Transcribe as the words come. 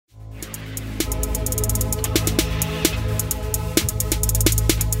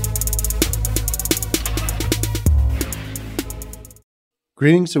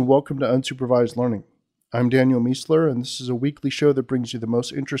Greetings and welcome to Unsupervised Learning. I'm Daniel Miesler, and this is a weekly show that brings you the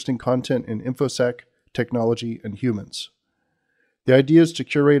most interesting content in InfoSec, technology, and humans. The idea is to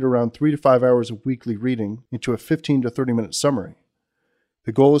curate around 3 to 5 hours of weekly reading into a 15 to 30-minute summary.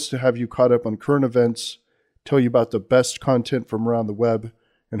 The goal is to have you caught up on current events, tell you about the best content from around the web,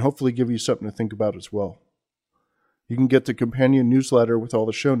 and hopefully give you something to think about as well. You can get the companion newsletter with all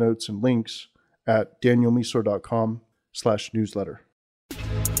the show notes and links at danielmiesler.com/newsletter.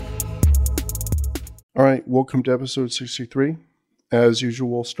 All right, welcome to episode 63. As usual,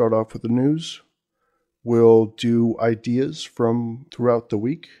 we'll start off with the news. We'll do ideas from throughout the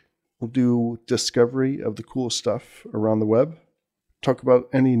week. We'll do discovery of the coolest stuff around the web. Talk about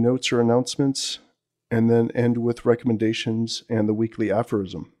any notes or announcements, and then end with recommendations and the weekly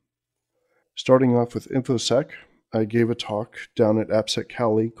aphorism. Starting off with InfoSec, I gave a talk down at AppSec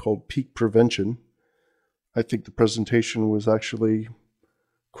Cali called Peak Prevention. I think the presentation was actually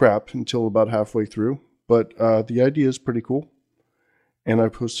crap until about halfway through, but the idea is pretty cool, and I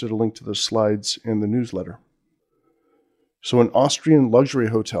posted a link to the slides in the newsletter. So an Austrian luxury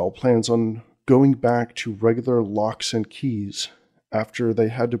hotel plans on going back to regular locks and keys after they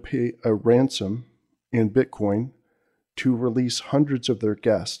had to pay a ransom in Bitcoin to release hundreds of their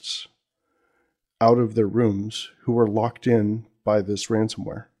guests out of their rooms who were locked in by this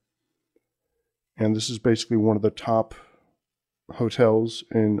ransomware. And this is basically one of the top hotels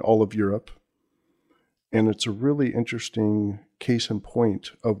in all of Europe. And it's a really interesting case in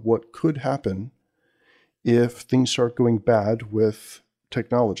point of what could happen if things start going bad with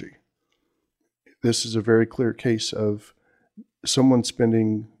technology. This is a very clear case of someone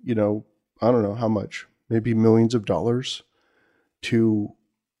spending, I don't know how much, maybe millions of dollars to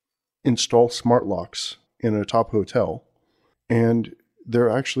install smart locks in a top hotel. And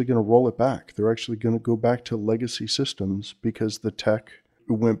they're actually going to roll it back. They're actually going to go back to legacy systems because the tech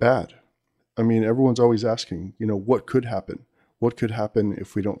went bad. I mean, everyone's always asking, what could happen? What could happen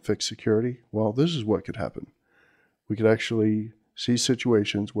if we don't fix security? Well, this is what could happen. We could actually see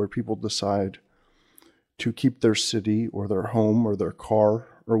situations where people decide to keep their city or their home or their car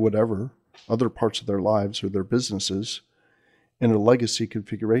or whatever, other parts of their lives or their businesses in a legacy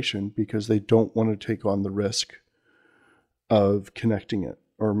configuration because they don't want to take on the risk of connecting it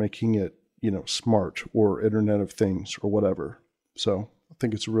or making it, smart or Internet of Things or whatever. So I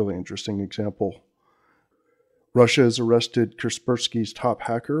think it's a really interesting example. Russia has arrested Kaspersky's top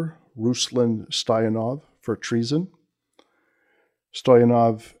hacker, Ruslan Stoyanov, for treason.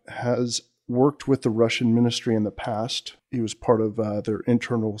 Stoyanov has worked with the Russian ministry in the past. He was part of their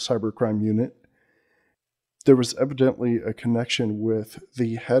internal cybercrime unit. There was evidently a connection with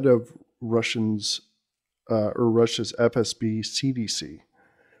the head of Russia's FSB CDC,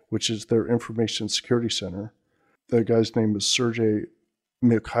 which is their information security center. The guy's name is Sergei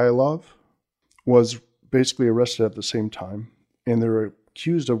Mikhailov, was basically arrested at the same time, and they're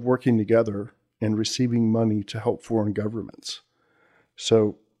accused of working together and receiving money to help foreign governments.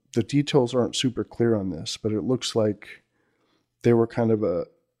 So the details aren't super clear on this, but it looks like they were kind of a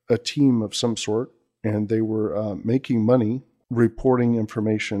team of some sort, and they were making money reporting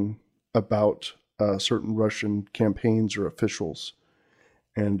information about certain Russian campaigns or officials.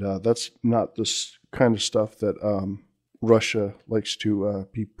 And that's not the kind of stuff that Russia likes to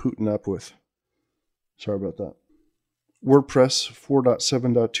be putting up with. Sorry about that. WordPress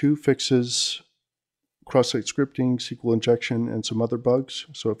 4.7.2 fixes cross-site scripting, SQL injection, and some other bugs.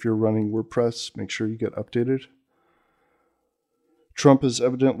 So if you're running WordPress, make sure you get updated. Trump has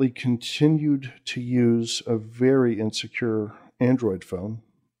evidently continued to use a very insecure Android phone.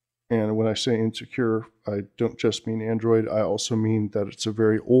 And when I say insecure, I don't just mean Android. I also mean that it's a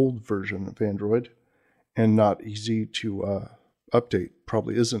very old version of Android and not easy to update.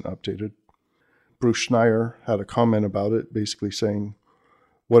 Probably isn't updated. Bruce Schneier had a comment about it, basically saying,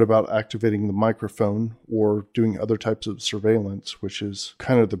 what about activating the microphone or doing other types of surveillance, which is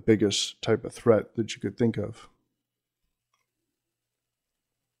kind of the biggest type of threat that you could think of.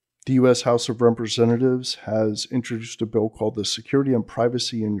 The U.S. House of Representatives has introduced a bill called the Security and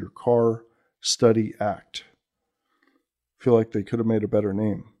Privacy in Your Car Study Act. I feel like they could have made a better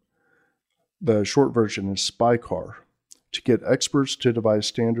name. The short version is SpyCar, to get experts to devise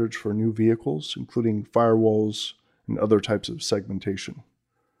standards for new vehicles, including firewalls and other types of segmentation.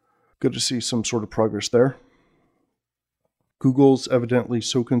 Good to see some sort of progress there. Google's evidently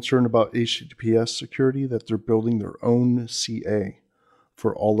so concerned about HTTPS security that they're building their own CA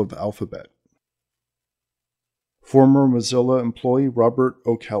for all of Alphabet. Former Mozilla employee Robert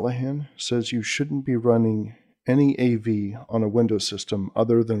O'Callaghan says you shouldn't be running any AV on a Windows system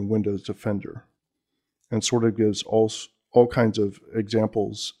other than Windows Defender, and sort of gives all kinds of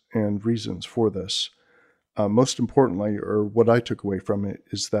examples and reasons for this. Most importantly, or what I took away from it,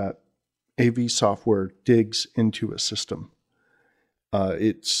 is that AV software digs into a system.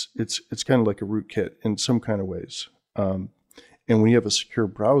 It's kind of like a rootkit in some kind of ways. And when you have a secure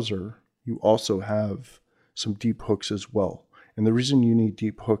browser, you also have some deep hooks as well. And the reason you need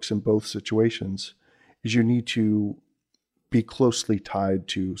deep hooks in both situations is you need to be closely tied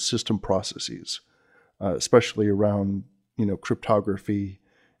to system processes, especially around, cryptography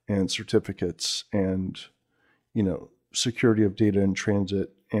and certificates and, security of data in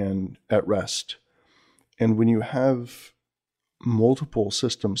transit and at rest. And when you have multiple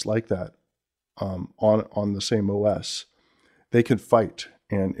systems like that on the same OS, they can fight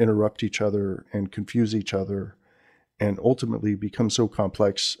and interrupt each other and confuse each other and ultimately become so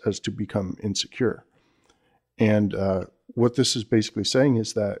complex as to become insecure. And what this is basically saying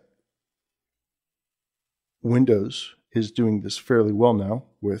is that Windows is doing this fairly well now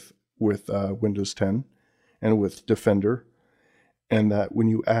with Windows 10 and with Defender, and that when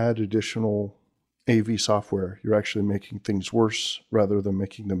you add additional AV software, you're actually making things worse rather than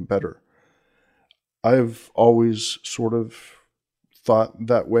making them better. I've always sort of thought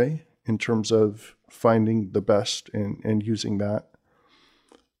that way in terms of finding the best and using that.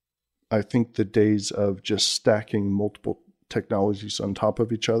 I think the days of just stacking multiple technologies on top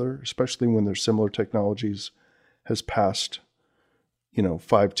of each other, especially when they're similar technologies, has passed,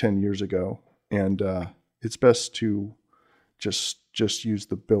 5-10 years ago. And it's best to just use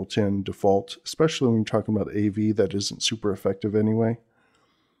the built-in default, especially when you're talking about AV that isn't super effective anyway.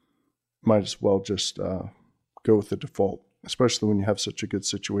 Might as well just go with the default, especially when you have such a good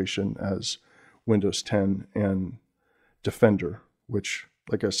situation as Windows 10 and Defender, which,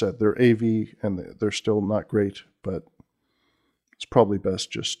 like I said, they're AV and they're still not great, but it's probably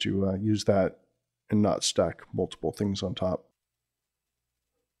best just to use that and not stack multiple things on top.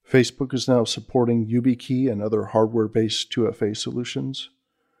 Facebook is now supporting YubiKey and other hardware-based 2FA solutions.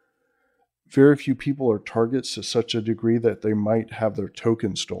 Very few people are targets to such a degree that they might have their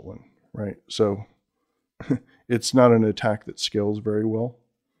token stolen, right? So it's not an attack that scales very well.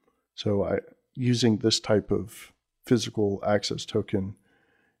 So using this type of physical access token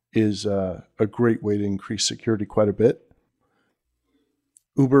is a great way to increase security quite a bit.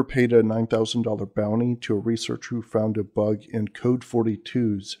 Uber paid a $9,000 bounty to a researcher who found a bug in Code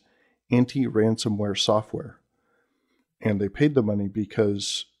 42's anti-ransomware software. And they paid the money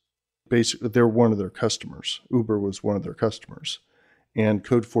because basically they're one of their customers. Uber was one of their customers. And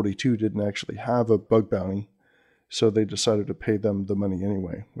Code 42 didn't actually have a bug bounty, so they decided to pay them the money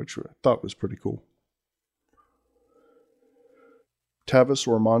anyway, which I thought was pretty cool. Tavis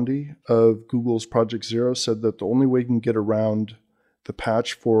Ormonde of Google's Project Zero said that the only way you can get around the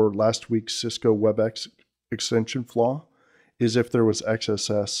patch for last week's Cisco WebEx extension flaw is if there was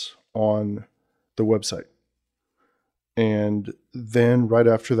XSS on the website. And then right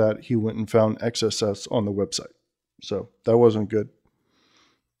after that, he went and found XSS on the website. So that wasn't good.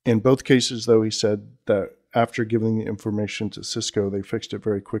 In both cases, though, he said that after giving the information to Cisco, they fixed it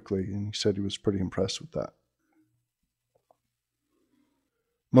very quickly, and he said he was pretty impressed with that.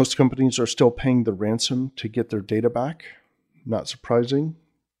 Most companies are still paying the ransom to get their data back. Not surprising.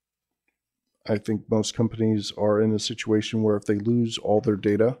 I think most companies are in a situation where if they lose all their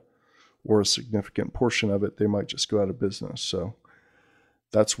data or a significant portion of it, they might just go out of business. So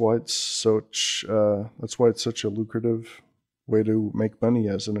that's why it's such a lucrative way to make money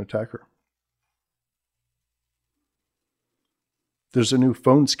as an attacker. There's a new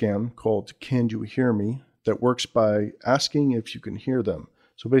phone scam called Can You Hear Me that works by asking if you can hear them.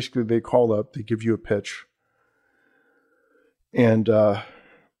 So basically they call up, they give you a pitch, and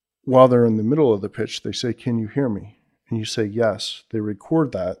while they're in the middle of the pitch, they say, "Can you hear me?" And you say yes. They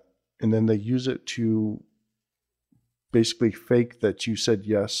record that, and then they use it to basically fake that you said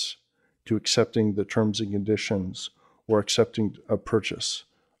yes to accepting the terms and conditions or accepting a purchase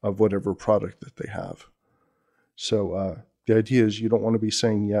of whatever product that they have. So the idea is you don't want to be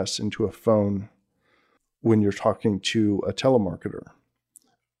saying yes into a phone when you're talking to a telemarketer.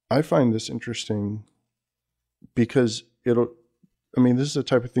 I find this interesting because this is the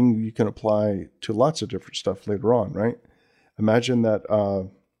type of thing you can apply to lots of different stuff later on, right? Imagine that,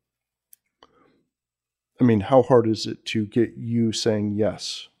 how hard is it to get you saying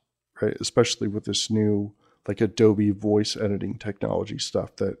yes, right? Especially with this new, like Adobe voice editing technology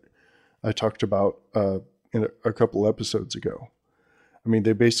stuff that I talked about in a couple episodes ago.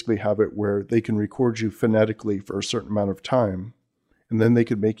 They basically have it where they can record you phonetically for a certain amount of time, and then they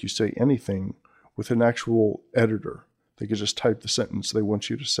could make you say anything with an actual editor. They could just type the sentence they want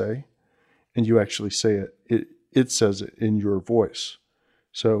you to say, and you actually say it. it says it in your voice.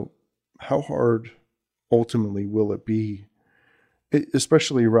 So how hard ultimately will it be,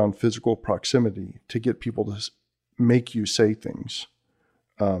 especially around physical proximity, to get people to make you say things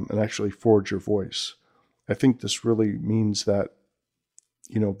and actually forge your voice? I think this really means that,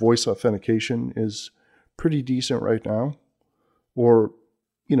 voice authentication is pretty decent right now, or,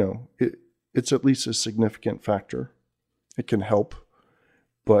 it's at least a significant factor. It can help.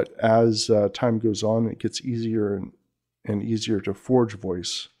 But as time goes on, it gets easier and easier to forge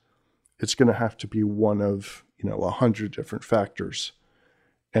voice. It's going to have to be one of, 100 different factors,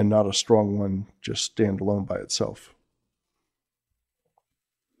 and not a strong one just stand alone by itself.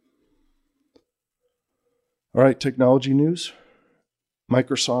 All right, technology news.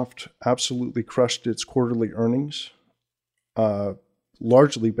 Microsoft absolutely crushed its quarterly earnings,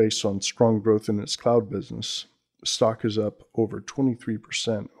 largely based on strong growth in its cloud business. Stock is up over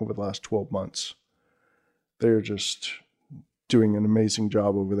 23% over the last 12 months. They're just doing an amazing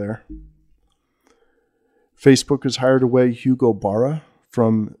job over there. Facebook has hired away Hugo Barra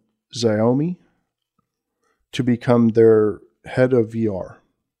from Xiaomi to become their head of VR.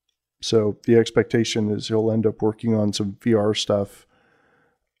 So the expectation is he'll end up working on some VR stuff,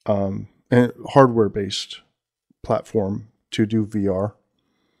 and hardware-based platform to do VR.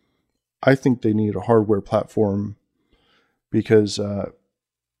 I think they need a hardware platform because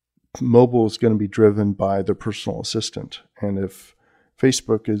mobile is going to be driven by the personal assistant. And if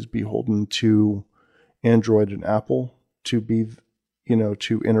Facebook is beholden to Android and Apple to be,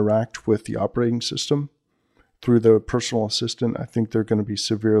 to interact with the operating system through the personal assistant, I think they're going to be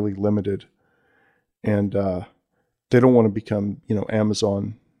severely limited. And they don't want to become,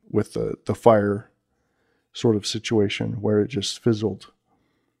 Amazon with the Fire sort of situation where it just fizzled.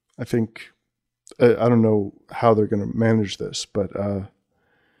 I think, I don't know how they're going to manage this, but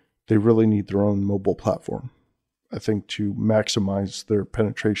they really need their own mobile platform, I think, to maximize their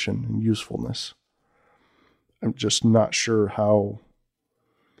penetration and usefulness. I'm just not sure how,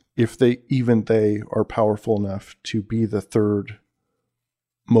 if they are powerful enough to be the third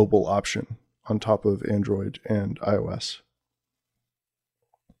mobile option on top of Android and iOS.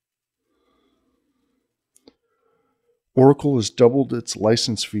 Oracle has doubled its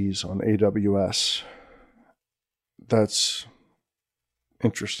license fees on AWS. That's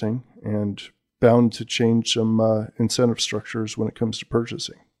interesting and bound to change some incentive structures when it comes to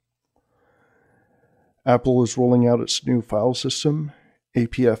purchasing. Apple is rolling out its new file system,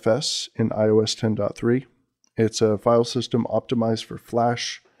 APFS, in iOS 10.3. It's a file system optimized for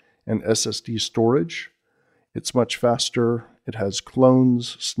flash and SSD storage. It's much faster. It has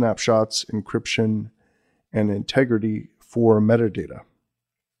clones, snapshots, encryption, and integrity for metadata.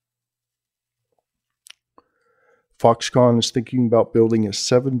 Foxconn is thinking about building a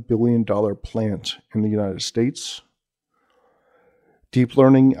 $7 billion plant in the United States. Deep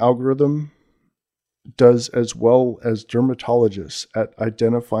learning algorithm does as well as dermatologists at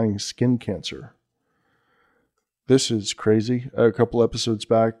identifying skin cancer. This is crazy. A couple episodes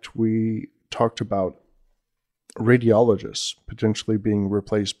back, we talked about radiologists potentially being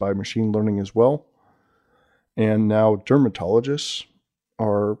replaced by machine learning as well. And now dermatologists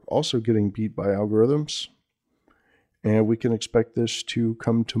are also getting beat by algorithms. And we can expect this to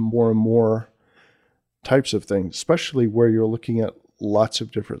come to more and more types of things, especially where you're looking at lots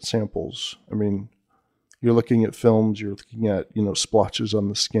of different samples. I mean, you're looking at films, you're looking at, splotches on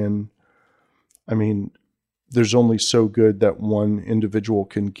the skin. I mean, there's only so good that one individual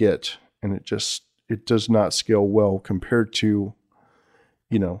can get, and it does not scale well compared to,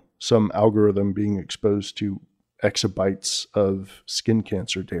 some algorithm being exposed to exabytes of skin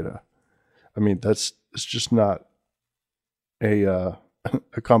cancer data. I mean, it's just not a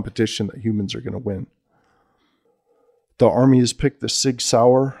competition that humans are going to win. The Army has picked the Sig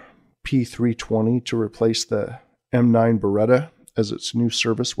Sauer P320 to replace the M9 Beretta as its new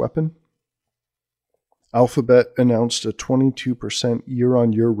service weapon. Alphabet announced a 22%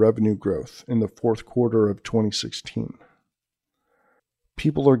 year-on-year revenue growth in the fourth quarter of 2016.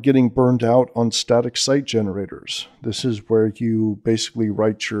 People are getting burned out on static site generators. This is where you basically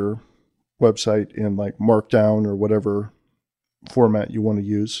write your website in like Markdown or whatever format you want to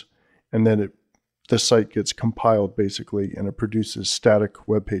use, and then the site gets compiled basically, and it produces static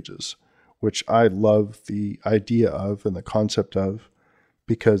web pages, which I love the idea of and the concept of,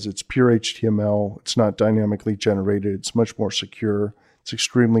 because it's pure HTML. It's not dynamically generated. It's much more secure. It's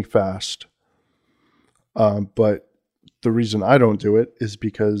extremely fast. But the reason I don't do it is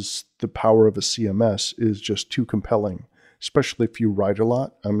because the power of a CMS is just too compelling, especially if you write a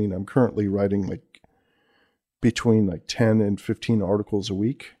lot. I mean, I'm currently writing between 10 and 15 articles a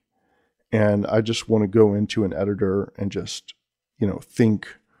week. and I just want to go into an editor and just,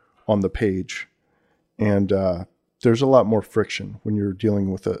 think on the page. And there's a lot more friction when you're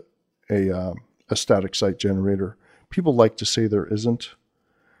dealing with a static site generator. People like to say there isn't.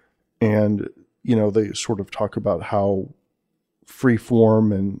 And, they sort of talk about how free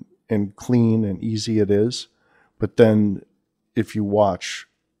form and clean and easy it is. But then if you watch,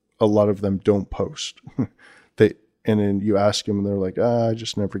 a lot of them don't post. And then you ask them and they're like, I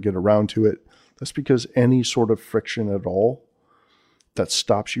just never get around to it. That's because any sort of friction at all that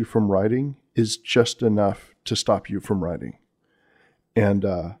stops you from writing is just enough to stop you from writing. And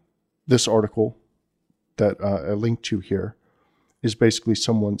this article that I linked to here is basically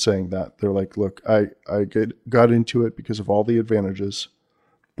someone saying that. They're like, look, I got into it because of all the advantages,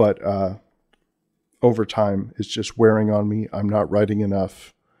 but over time, it's just wearing on me. I'm not writing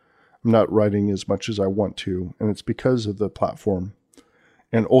enough. I'm not writing as much as I want to, and it's because of the platform.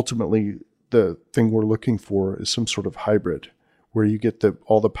 And ultimately, the thing we're looking for is some sort of hybrid where you get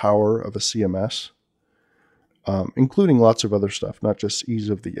all the power of a CMS, including lots of other stuff, not just ease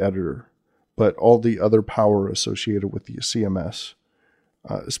of the editor, but all the other power associated with the CMS,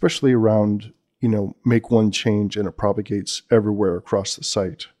 especially around, make one change and it propagates everywhere across the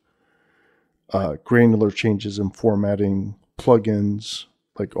site. Granular changes in formatting, plugins,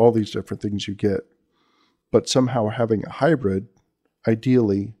 like all these different things you get. But somehow having a hybrid,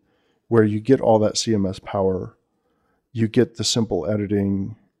 ideally, where you get all that CMS power, you get the simple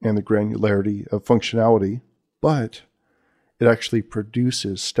editing and the granularity of functionality, but it actually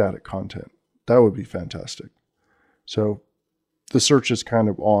produces static content. That would be fantastic. So the search is kind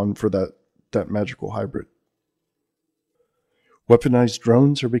of on for that magical hybrid. Weaponized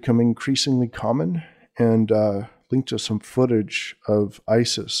drones are becoming increasingly common, and linked to some footage of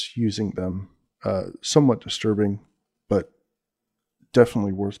ISIS using them. Somewhat disturbing, but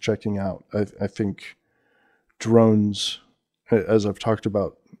definitely worth checking out. I think drones, as I've talked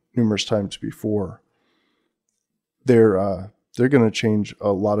about numerous times before, they're going to change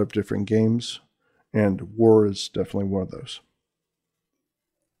a lot of different games, and war is definitely one of those.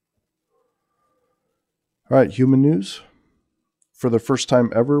 All right, human news. For the first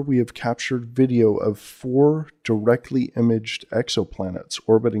time ever, we have captured video of 4 directly imaged exoplanets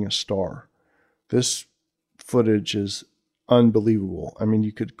orbiting a star. This footage is unbelievable. I mean,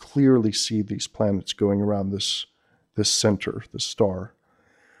 you could clearly see these planets going around this center, the star.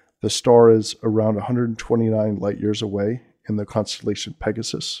 The star is around 129 light years away in the constellation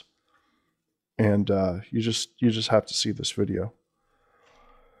Pegasus. And you just have to see this video.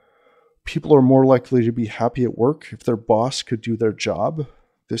 People are more likely to be happy at work if their boss could do their job.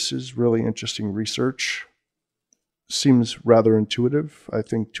 This is really interesting research. Seems rather intuitive, I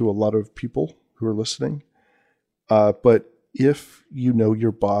think, to a lot of people who are listening. But if you know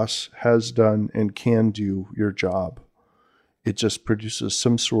your boss has done and can do your job, it just produces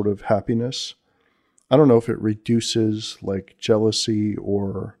some sort of happiness. I don't know if it reduces like jealousy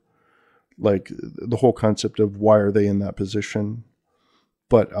or like the whole concept of why are they in that position.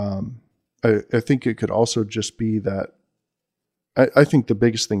 But I think it could also just be that I think the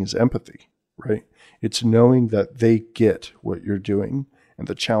biggest thing is empathy, right? It's knowing that they get what you're doing and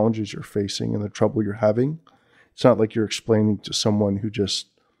the challenges you're facing and the trouble you're having. It's not like you're explaining to someone who just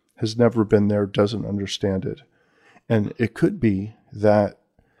has never been there, doesn't understand it. And it could be that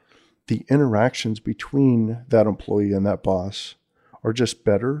the interactions between that employee and that boss are just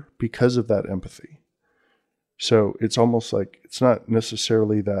better because of that empathy. So it's almost like it's not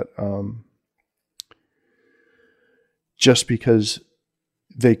necessarily that just because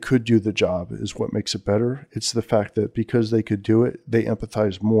they could do the job is what makes it better. It's the fact that because they could do it, they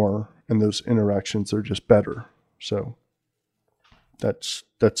empathize more, and those interactions are just better. So that's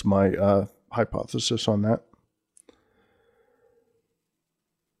my hypothesis on that.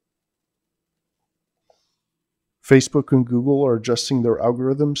 Facebook and Google are adjusting their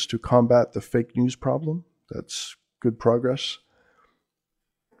algorithms to combat the fake news problem. That's good progress.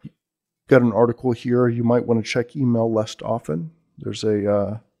 Got an article here. You might want to check email less often. There's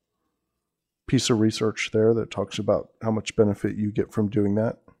a piece of research there that talks about how much benefit you get from doing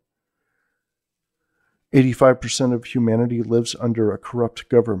that. 85% of humanity lives under a corrupt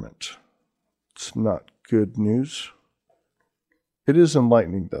government. It's not good news. It is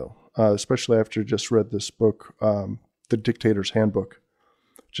enlightening, though, especially after I just read this book, The Dictator's Handbook.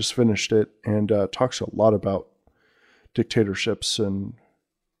 Just finished it, and talks a lot about dictatorships and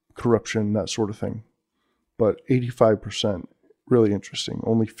corruption, that sort of thing. But 85%, really interesting.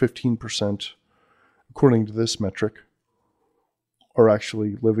 Only 15%, according to this metric, are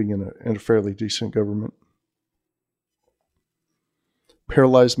actually living in a fairly decent government.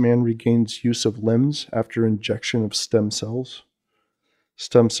 Paralyzed man regains use of limbs after injection of stem cells.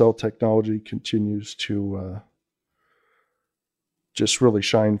 Stem cell technology continues to just really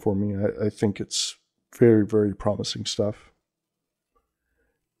shine for me. I think it's very, very promising stuff.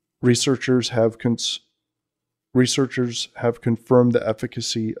 Researchers have confirmed the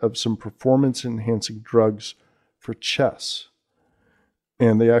efficacy of some performance-enhancing drugs for chess,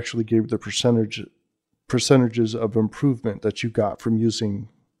 and they actually gave the percentages of improvement that you got from using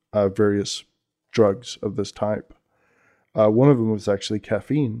various drugs of this type. One of them was actually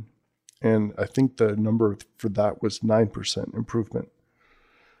caffeine, and I think the number for that was 9% improvement.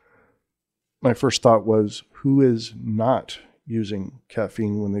 My first thought was, who is not using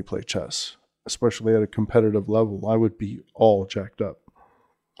caffeine when they play chess, especially at a competitive level? I would be all jacked up.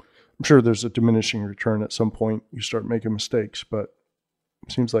 I'm sure there's a diminishing return at some point. You start making mistakes, but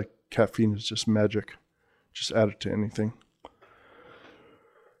it seems like caffeine is just magic. Just add it to anything.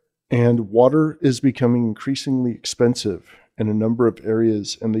 And water is becoming increasingly expensive in a number of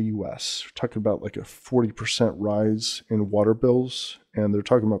areas in the U.S. We're talking about like a 40% rise in water bills. And they're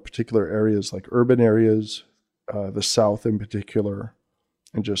talking about particular areas like urban areas, the South in particular,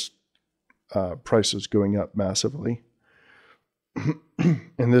 and just prices going up massively.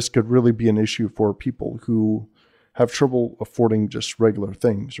 And this could really be an issue for people who have trouble affording just regular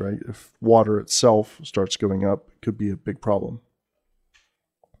things, right? If water itself starts going up, it could be a big problem.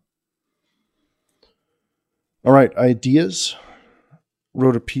 All right, Ideas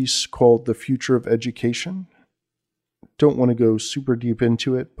wrote a piece called The Future of Education. Don't want to go super deep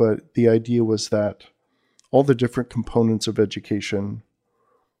into it, but the idea was that all the different components of education,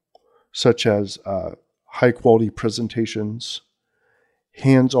 such as high quality presentations,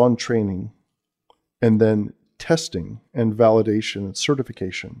 hands-on training, and then testing and validation and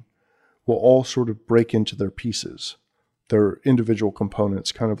certification, will all sort of break into their pieces, their individual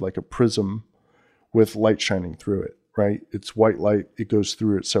components, kind of like a prism with light shining through it, right? It's white light, it goes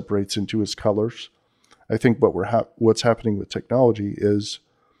through, it separates into its colors. I think what's happening with technology is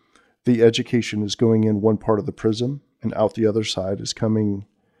the education is going in one part of the prism, and out the other side is coming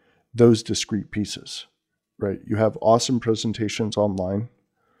those discrete pieces, right? You have awesome presentations online.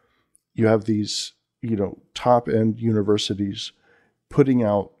 You have these, top-end universities putting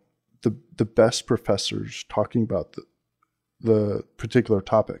out the best professors talking about the particular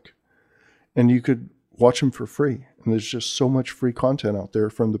topic. And you could watch them for free. And there's just so much free content out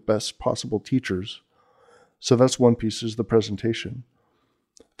there from the best possible teachers. So that's one piece, is the presentation.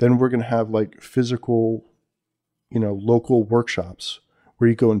 Then we're going to have like physical, local workshops where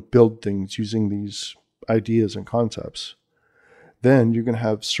you go and build things using these ideas and concepts. Then you're going to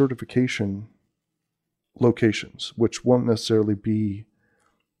have certification locations, which won't necessarily be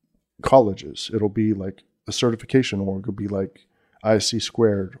colleges. It'll be like a certification org. It'll be like ISC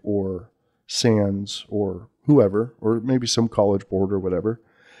Squared or SANS or whoever, or maybe some college board or whatever.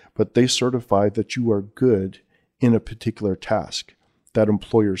 But they certify that you are good in a particular task that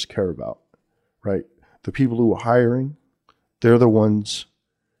employers care about, right? The people who are hiring, they're the ones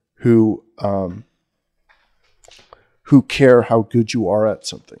who care how good you are at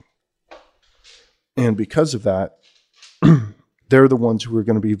something. And because of that, they're the ones who are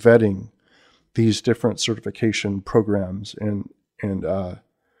going to be vetting these different certification programs and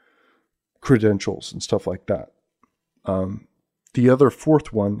credentials and stuff like that. The other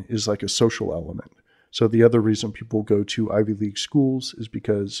fourth one is like a social element. So the other reason people go to Ivy League schools is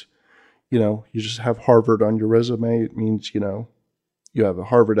because, you just have Harvard on your resume. It means, you have a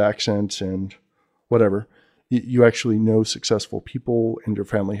Harvard accent and whatever. You actually know successful people and your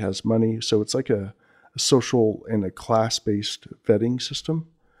family has money. So it's like a social and a class-based vetting system.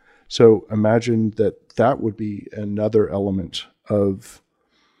 So imagine that would be another element of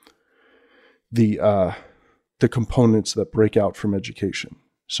the components that break out from education.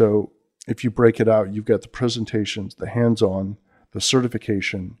 So if you break it out, you've got the presentations, the hands-on, the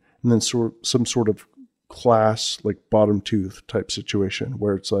certification, and then some sort of class, like bottom tooth type situation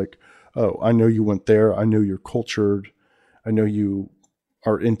where it's like, oh, I know you went there. I know you're cultured. I know you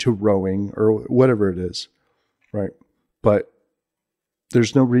are into rowing or whatever it is, right? But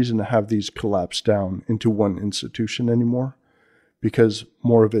there's no reason to have these collapse down into one institution anymore, because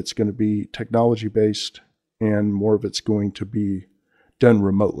more of it's going to be technology based and more of it's going to be done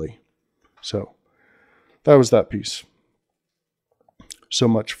remotely. So that was that piece. So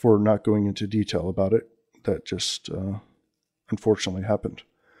much for not going into detail about it. That just unfortunately happened.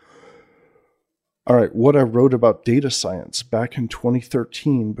 All right, what I wrote about data science back in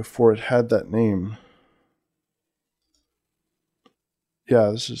 2013 before it had that name.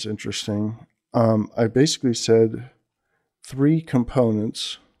 Yeah, this is interesting. I basically said three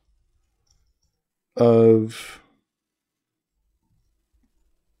components of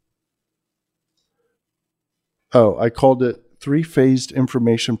I called it three-phased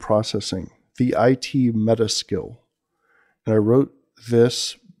information processing, the IT meta skill. And I wrote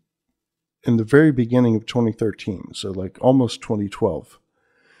this in the very beginning of 2013, so like almost 2012.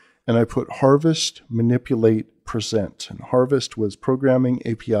 And I put harvest, manipulate, present. And harvest was programming,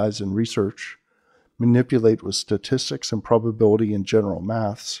 APIs, and research. Manipulate was statistics and probability and general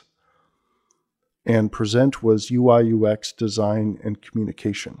maths. And present was UI, UX, design, and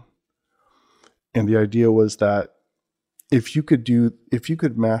communication. And the idea was that if you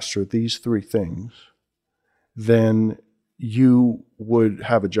could master these three things, then you would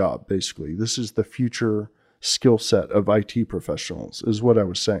have a job, basically. This is the future skill set of IT professionals, is what I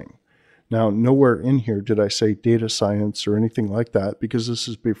was saying. Now, nowhere in here did I say data science or anything like that, because this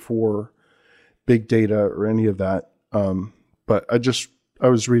is before big data or any of that. But I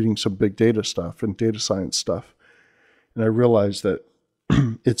was reading some big data stuff and data science stuff, and I realized that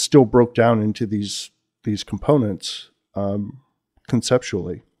it still broke down into these components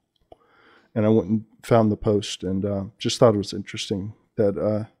conceptually. And I went and found the post and just thought it was interesting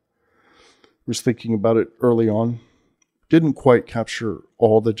that was thinking about it early on. Didn't quite capture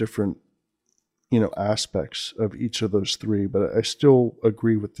all the different, aspects of each of those three, but I still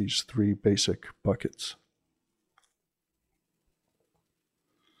agree with these three basic buckets.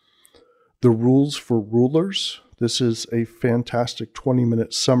 The rules for rulers. This is a fantastic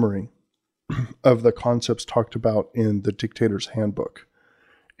 20-minute summary of the concepts talked about in the Dictator's Handbook.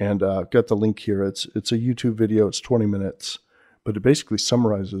 And I've got the link here. It's a YouTube video. It's 20 minutes, but it basically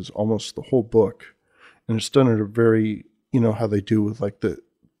summarizes almost the whole book. And it's done in a very, how they do with like the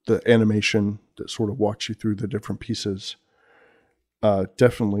animation that sort of walks you through the different pieces.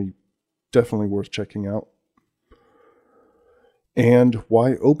 Definitely worth checking out. And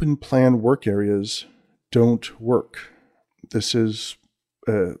why open plan work areas don't work. This is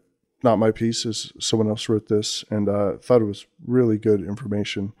not my piece, is someone else wrote this, and thought it was really good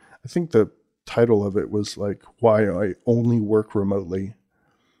information. I think the title of it was like, Why I Only Work Remotely.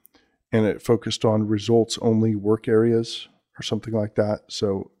 And it focused on results only work areas or something like that.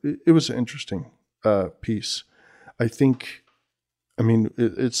 So it was an interesting piece. It's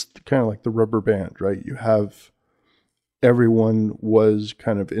kind of like the rubber band, right? You have everyone was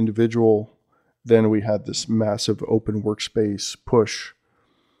kind of individual. Then we had this massive open workspace push.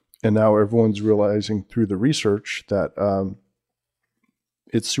 And now everyone's realizing through the research that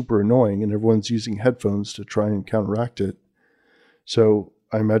it's super annoying, and everyone's using headphones to try and counteract it. So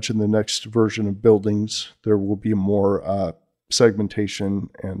I imagine the next version of buildings, there will be more segmentation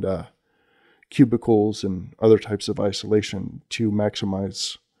and cubicles and other types of isolation to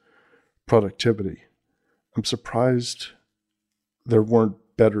maximize productivity. I'm surprised there weren't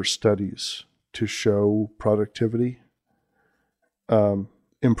better studies to show productivity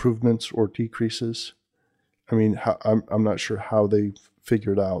improvements or decreases. I'm not sure how they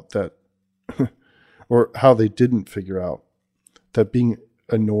figured out that, or how they didn't figure out that being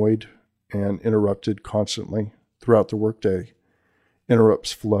annoyed and interrupted constantly throughout the workday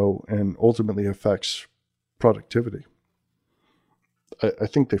interrupts flow and ultimately affects productivity. I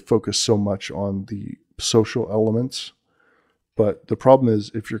think they focus so much on the social elements, but the problem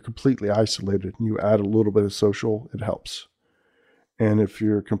is if you're completely isolated and you add a little bit of social, it helps. And if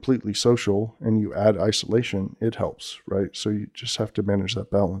you're completely social and you add isolation, it helps, right? So you just have to manage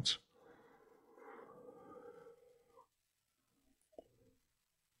that balance.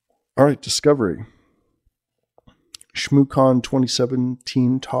 All right, discovery. ShmooCon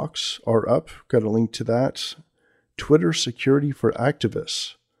 2017 talks are up. Got a link to that. Twitter Security for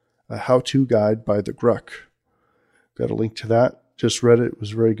Activists, a how-to guide by the Gruck. Got a link to that. Just read it. It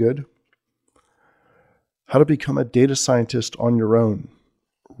was very good. How to become a data scientist on your own.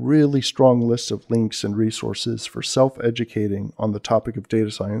 Really strong list of links and resources for self-educating on the topic of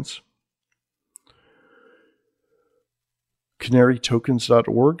data science.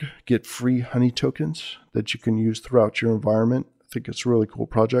 canarytokens.org. Get free honey tokens that you can use throughout your environment. I think it's a really cool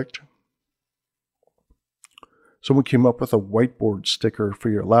project. Someone came up with a whiteboard sticker for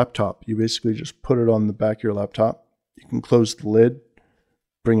your laptop. You basically just put it on the back of your laptop. You can close the lid,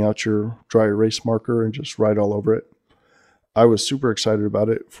 bring out your dry erase marker, and just write all over it. I was super excited about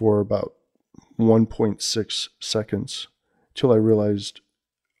it for about 1.6 seconds until I realized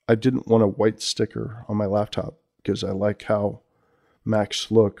I didn't want a white sticker on my laptop because I like how Macs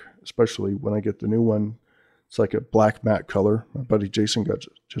look, especially when I get the new one. It's like a black matte color. My buddy Jason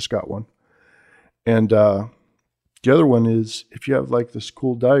just got one. And the other one is if you have like this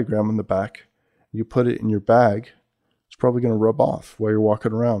cool diagram on the back, you put it in your bag. It's probably going to rub off while you're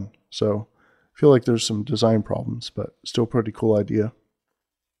walking around. So I feel like there's some design problems, but still pretty cool idea.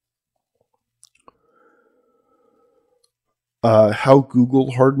 How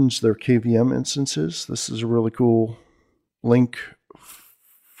Google hardens their KVM instances. This is a really cool link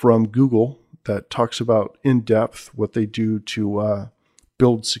from Google that talks about in depth what they do to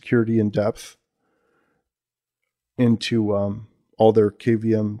build security in depth into all their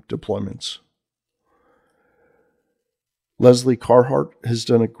KVM deployments. Leslie Carhart has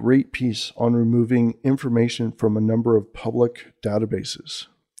done a great piece on removing information from a number of public databases,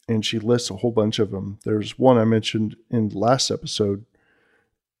 and she lists a whole bunch of them. There's one I mentioned in the last episode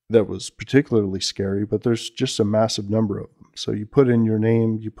that was particularly scary, but there's just a massive number of them. So you put in your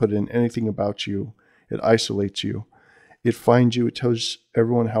name, you put in anything about you, it isolates you. It finds you, it tells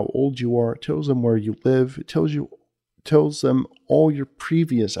everyone how old you are, it tells them where you live, it tells them all your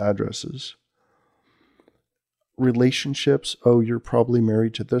previous addresses. Relationships, oh, you're probably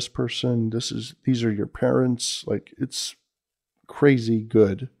married to this person, these are your parents. Like, it's crazy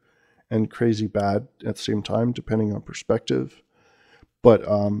good and crazy bad at the same time, depending on perspective. But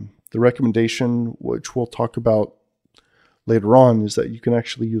the recommendation, which we'll talk about later on, is that you can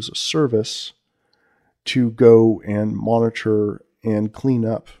actually use a service to go and monitor and clean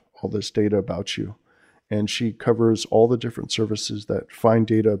up all this data about you. And she covers all the different services that find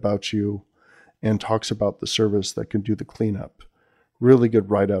data about you and talks about the service that can do the cleanup. Really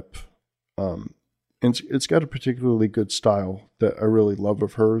good write-up. And it's got a particularly good style that I really love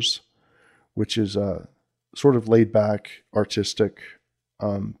of hers, which is sort of laid back, artistic,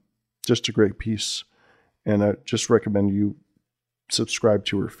 just a great piece. And I just recommend you subscribe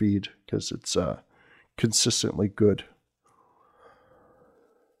to her feed because it's consistently good.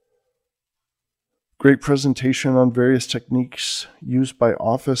 Great presentation on various techniques used by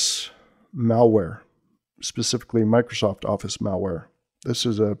Office malware, specifically Microsoft Office malware. This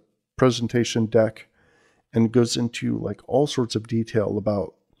is a presentation deck and goes into like all sorts of detail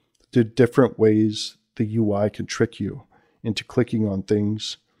about the different ways the UI can trick you into clicking on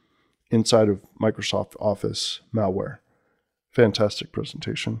things inside of Microsoft Office malware. Fantastic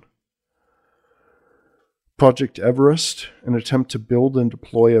presentation. Project Everest, an attempt to build and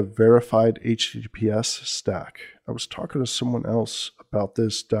deploy a verified HTTPS stack. I was talking to someone else about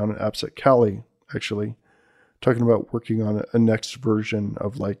this down at AppSec Cali, actually, talking about working on a next version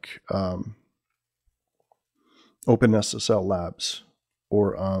of like OpenSSL Labs,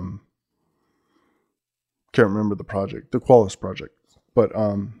 or can't remember the project, the Qualys project, but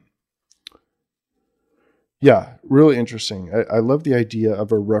yeah, really interesting. I love the idea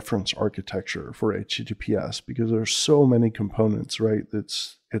of a reference architecture for HTTPS because there's so many components, right?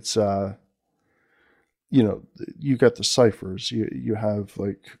 It's you know, you got the ciphers, you have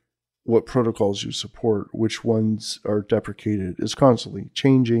like what protocols you support, which ones are deprecated. It's constantly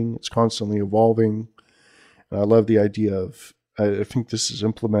changing, it's constantly evolving. And I love the idea of, I think this is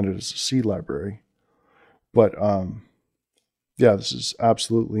implemented as a C library, but yeah, this is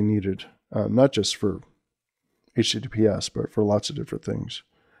absolutely needed, not just for HTTPS, but for lots of different things,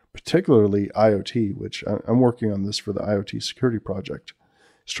 particularly IoT, which I'm working on this for the IoT security project.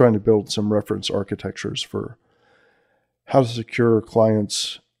 It's trying to build some reference architectures for how to secure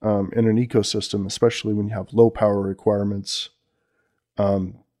clients in an ecosystem, especially when you have low power requirements,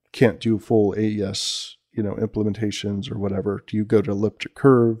 can't do full AES, implementations or whatever. Do you go to elliptic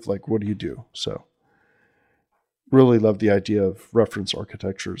curve? Like, what do you do? So really love the idea of reference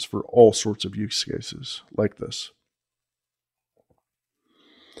architectures for all sorts of use cases like this.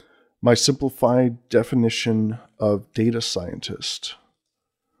 My simplified definition of data scientist.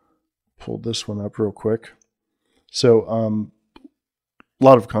 Pull this one up real quick. So a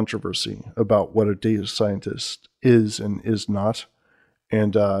lot of controversy about what a data scientist is and is not.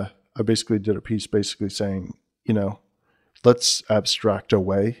 And I basically did a piece basically saying, let's abstract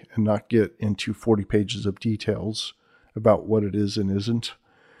away and not get into 40 pages of details about what it is and isn't.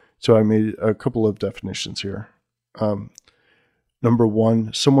 So I made a couple of definitions here. Number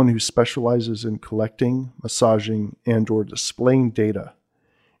one, someone who specializes in collecting, massaging, and/or displaying data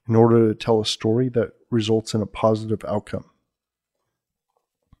in order to tell a story that results in a positive outcome.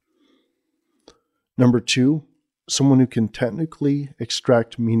 Number two, someone who can technically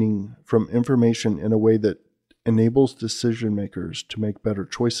extract meaning from information in a way that enables decision makers to make better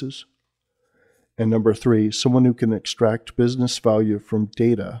choices. And number three, someone who can extract business value from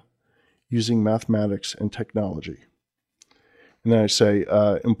data using mathematics and technology. And then I say,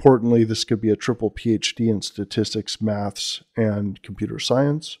 importantly, this could be a triple PhD in statistics, maths, and computer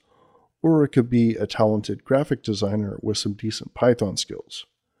science, or it could be a talented graphic designer with some decent Python skills,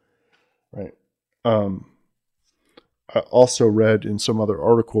 right? I also read in some other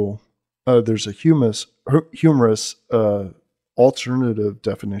article, there's a humorous alternative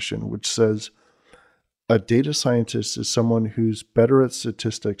definition, which says a data scientist is someone who's better at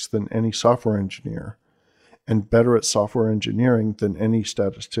statistics than any software engineer and better at software engineering than any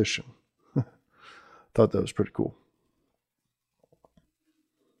statistician. Thought that was pretty cool.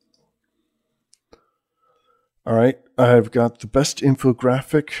 All right, I've got the best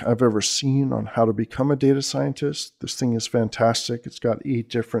infographic I've ever seen on how to become a data scientist. This thing is fantastic. It's got 8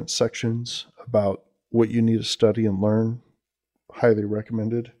 different sections about what you need to study and learn. Highly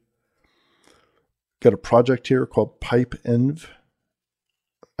recommended. Got a project here called PipeEnv,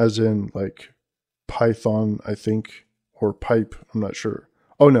 as in like Python, I think, or pipe, I'm not sure.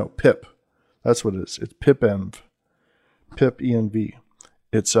 Oh no, pip. That's what it is. It's PipeEnv. PipeEnv.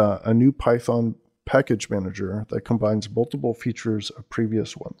 It's a new Python package manager that combines multiple features of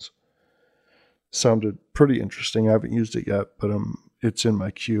previous ones. Sounded pretty interesting. I haven't used it yet, but it's in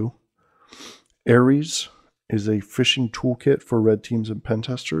my queue. Ares is a phishing toolkit for red teams and pen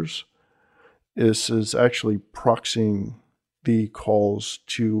testers. This is actually proxying the calls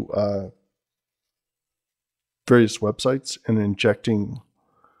to various websites and injecting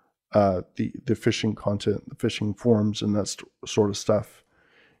the phishing content, the phishing forms, and that sort of stuff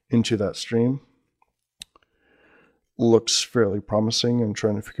into that stream. Looks fairly promising. I'm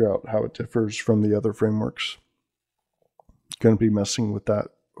trying to figure out how it differs from the other frameworks. Going to be messing with that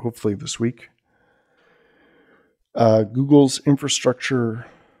hopefully this week. Google's infrastructure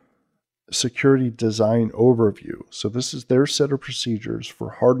security design overview. So this is their set of procedures for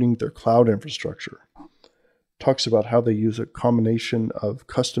hardening their cloud infrastructure. Talks about how they use a combination of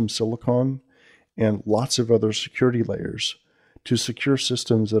custom silicon and lots of other security layers to secure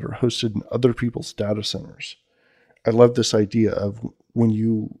systems that are hosted in other people's data centers. I love this idea of when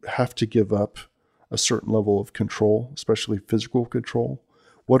you have to give up a certain level of control, especially physical control,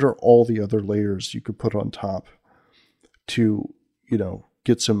 what are all the other layers you could put on top to,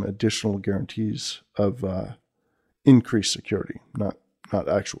 get some additional guarantees of increased security, not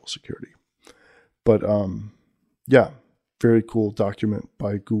actual security. But yeah, very cool document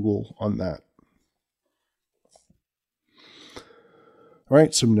by Google on that. All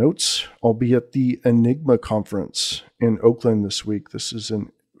right, some notes. I'll be at the Enigma conference in Oakland this week. This is a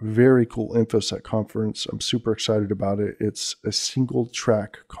very cool InfoSec conference. I'm super excited about it. It's a single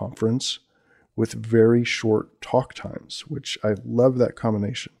track conference with very short talk times, which I love that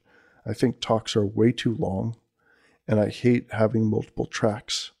combination. I think talks are way too long, and I hate having multiple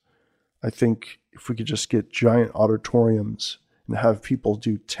tracks. I think if we could just get giant auditoriums and have people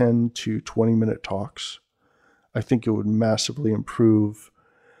do 10 to 20-minute talks, I think it would massively improve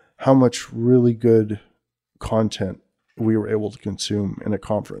how much really good content we were able to consume in a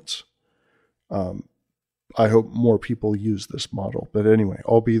conference. I hope more people use this model. But anyway,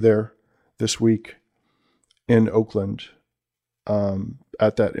 I'll be there this week in Oakland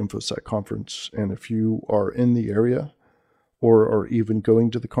at that InfoSec conference. And if you are in the area or are even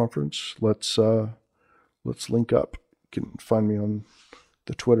going to the conference, let's link up. You can find me on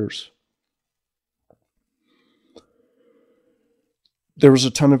the Twitters. There was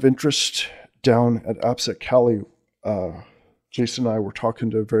a ton of interest down at AppSec Cali. Jason and I were talking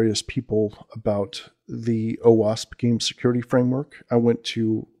to various people about the OWASP game security framework. I went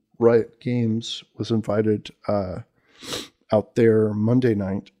to Riot Games, was invited out there Monday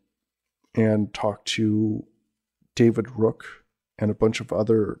night and talked to David Rook and a bunch of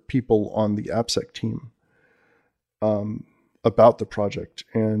other people on the AppSec team about the project,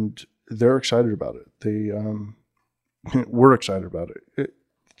 and they're excited about it. We're excited about it.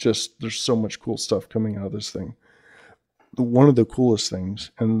 There's so much cool stuff coming out of this thing. One of the coolest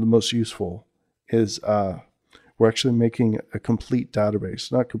things and the most useful is we're actually making a complete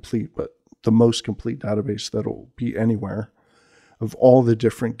database, not complete, but the most complete database that'll be anywhere of all the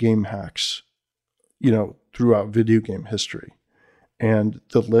different game hacks, throughout video game history. And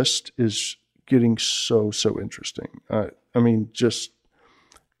the list is getting so interesting.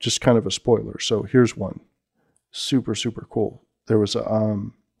 Just kind of a spoiler. So here's one. Super cool. There was a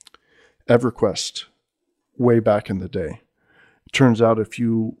EverQuest way back in the day. It turns out if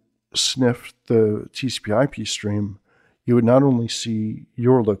you sniffed the TCP/IP stream, you would not only see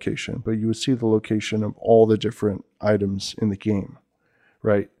your location, but you would see the location of all the different items in the game,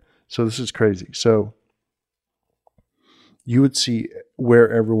 right? So this is crazy. So you would see where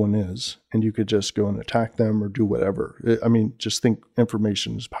everyone is, and you could just go and attack them or do whatever. Just think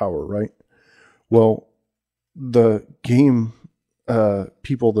information is power, right? Well, the game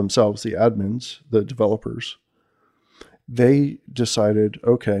people themselves, the admins, the developers, they decided,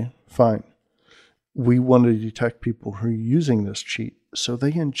 okay, fine. we want to detect people who are using this cheat. So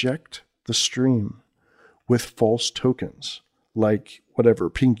they inject the stream with false tokens, like whatever,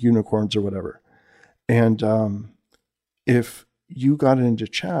 pink unicorns or whatever. And if you got into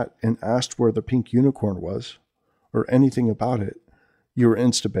chat and asked where the pink unicorn was or anything about it, you were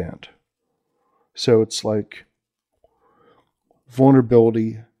insta-banned. So it's like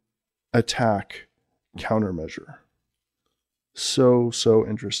vulnerability, attack, countermeasure. So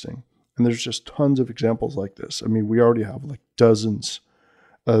interesting. And there's just tons of examples like this. I mean, we already have like dozens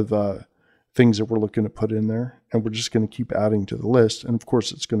of things that we're looking to put in there, and we're just going to keep adding to the list. And of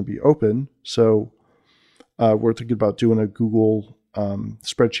course, it's going to be open. So we're thinking about doing a Google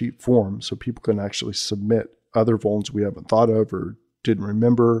spreadsheet form so people can actually submit other vulns we haven't thought of or didn't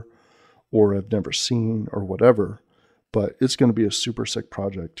remember or have never seen or whatever. But it's going to be a super sick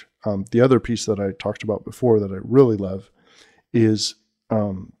project. The other piece that I talked about before that I really love is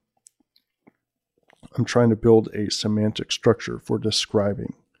I'm trying to build a semantic structure for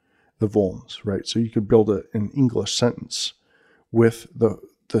describing the vulns, right? So you could build an English sentence with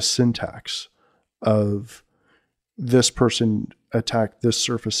the syntax of this person attacked this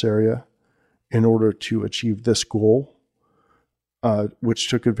surface area in order to achieve this goal, which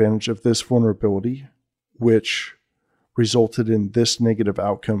took advantage of this vulnerability, which resulted in this negative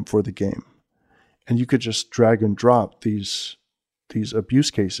outcome for the game. And you could just drag and drop these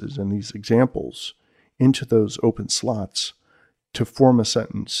abuse cases and these examples into those open slots to form a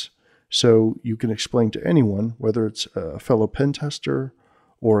sentence. So you can explain to anyone, whether it's a fellow pen tester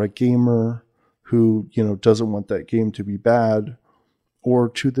or a gamer who, doesn't want that game to be bad, or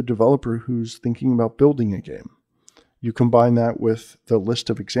to the developer who's thinking about building a game. You combine that with the list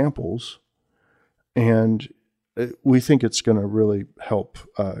of examples, and we think it's going to really help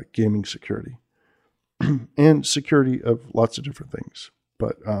gaming security and security of lots of different things.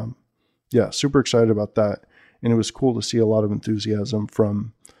 But yeah, super excited about that. And it was cool to see a lot of enthusiasm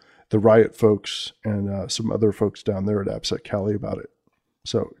from the Riot folks and some other folks down there at AppSec Cali about it.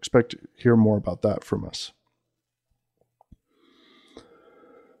 So expect to hear more about that from us.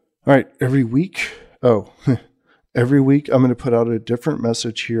 All right, every week I'm going to put out a different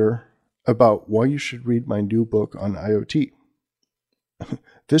message here about why you should read my new book on IoT.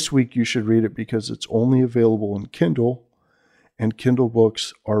 This week you should read it because it's only available in Kindle, and Kindle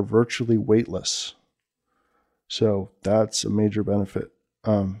books are virtually weightless. So that's a major benefit.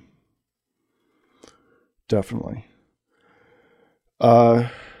 Definitely. I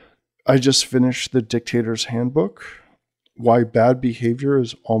just finished The Dictator's Handbook, Why Bad Behavior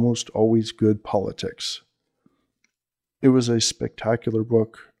is Almost Always Good Politics. It was a spectacular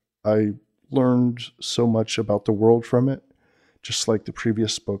book. I learned so much about the world from it, just like the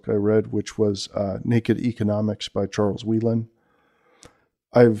previous book I read, which was Naked Economics by Charles Whelan.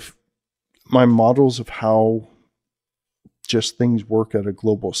 My models of how just things work at a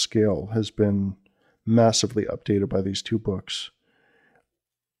global scale has been massively updated by these two books.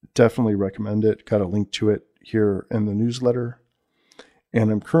 Definitely recommend it. Got a link to it here in the newsletter.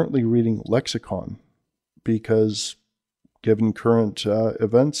 And I'm currently reading Lexicon because given current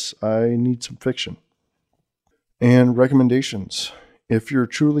events, I need some fiction. And recommendations. If you're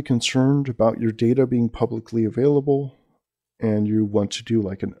truly concerned about your data being publicly available and you want to do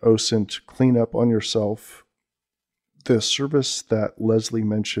like an OSINT cleanup on yourself, the service that Leslie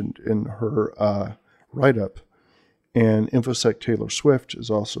mentioned in her write-up and InfoSec Taylor Swift is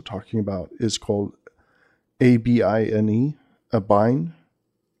also talking about is called ABINE, Abine,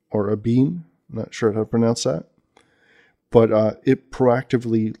 or Abine. I'm not sure how to pronounce that. But it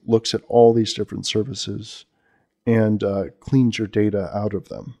proactively looks at all these different services and cleans your data out of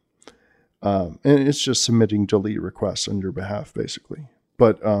them. And it's just submitting delete requests on your behalf, basically.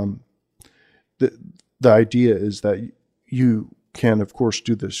 But the idea is that you can, of course,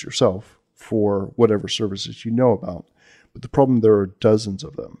 do this yourself for whatever services you know about. But the problem, there are dozens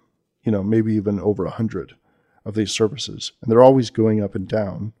of them, maybe even over 100 of these services. And they're always going up and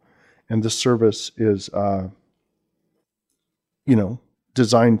down. And this service is,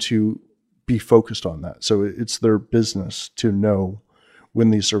 designed to be focused on that. So it's their business to know when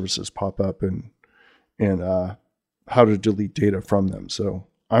these services pop up and how to delete data from them. So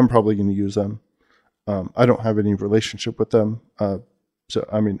I'm probably going to use them. I don't have any relationship with them. I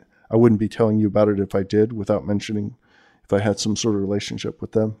wouldn't be telling you about it if I did without mentioning if I had some sort of relationship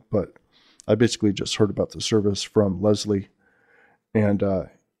with them. But I basically just heard about the service from Leslie and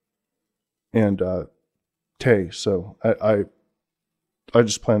Tay. So I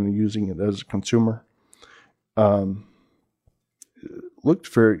just plan on using it as a consumer. It looked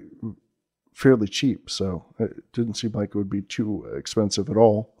fairly cheap, so it didn't seem like it would be too expensive at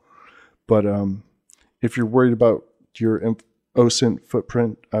all. But if you're worried about your OSINT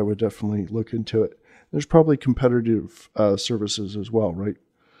footprint, I would definitely look into it. There's probably competitive services as well, right?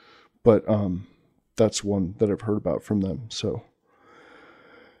 But that's one that I've heard about from them. So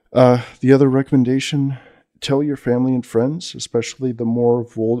the other recommendation, tell your family and friends, especially the more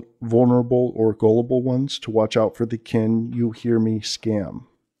vulnerable or gullible ones, to watch out for the "can you hear me" scam.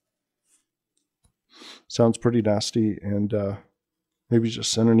 Sounds pretty nasty, and maybe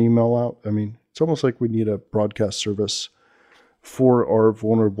just send an email out. I mean, it's almost like we need a broadcast service for our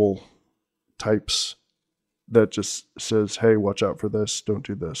vulnerable types that just says, hey, watch out for this, don't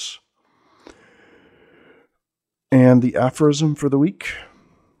do this. And the aphorism for the week: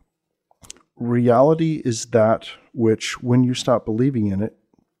 reality is that which, when you stop believing in it,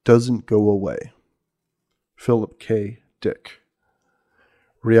 doesn't go away. Philip K. Dick.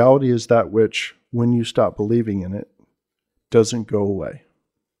 Reality is that which, when you stop believing in it, doesn't go away.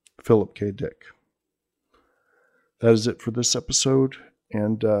 Philip K. Dick. That is it for this episode,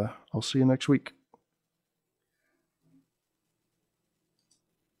 and I'll see you next week.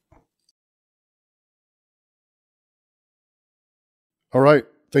 All right.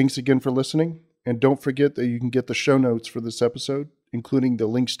 Thanks again for listening. And don't forget that you can get the show notes for this episode, including the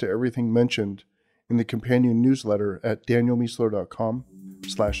links to everything mentioned, in the companion newsletter at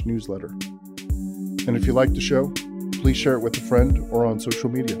danielmiessler.com/newsletter. And if you like the show, please share it with a friend or on social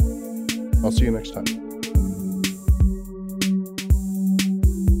media. I'll see you next time.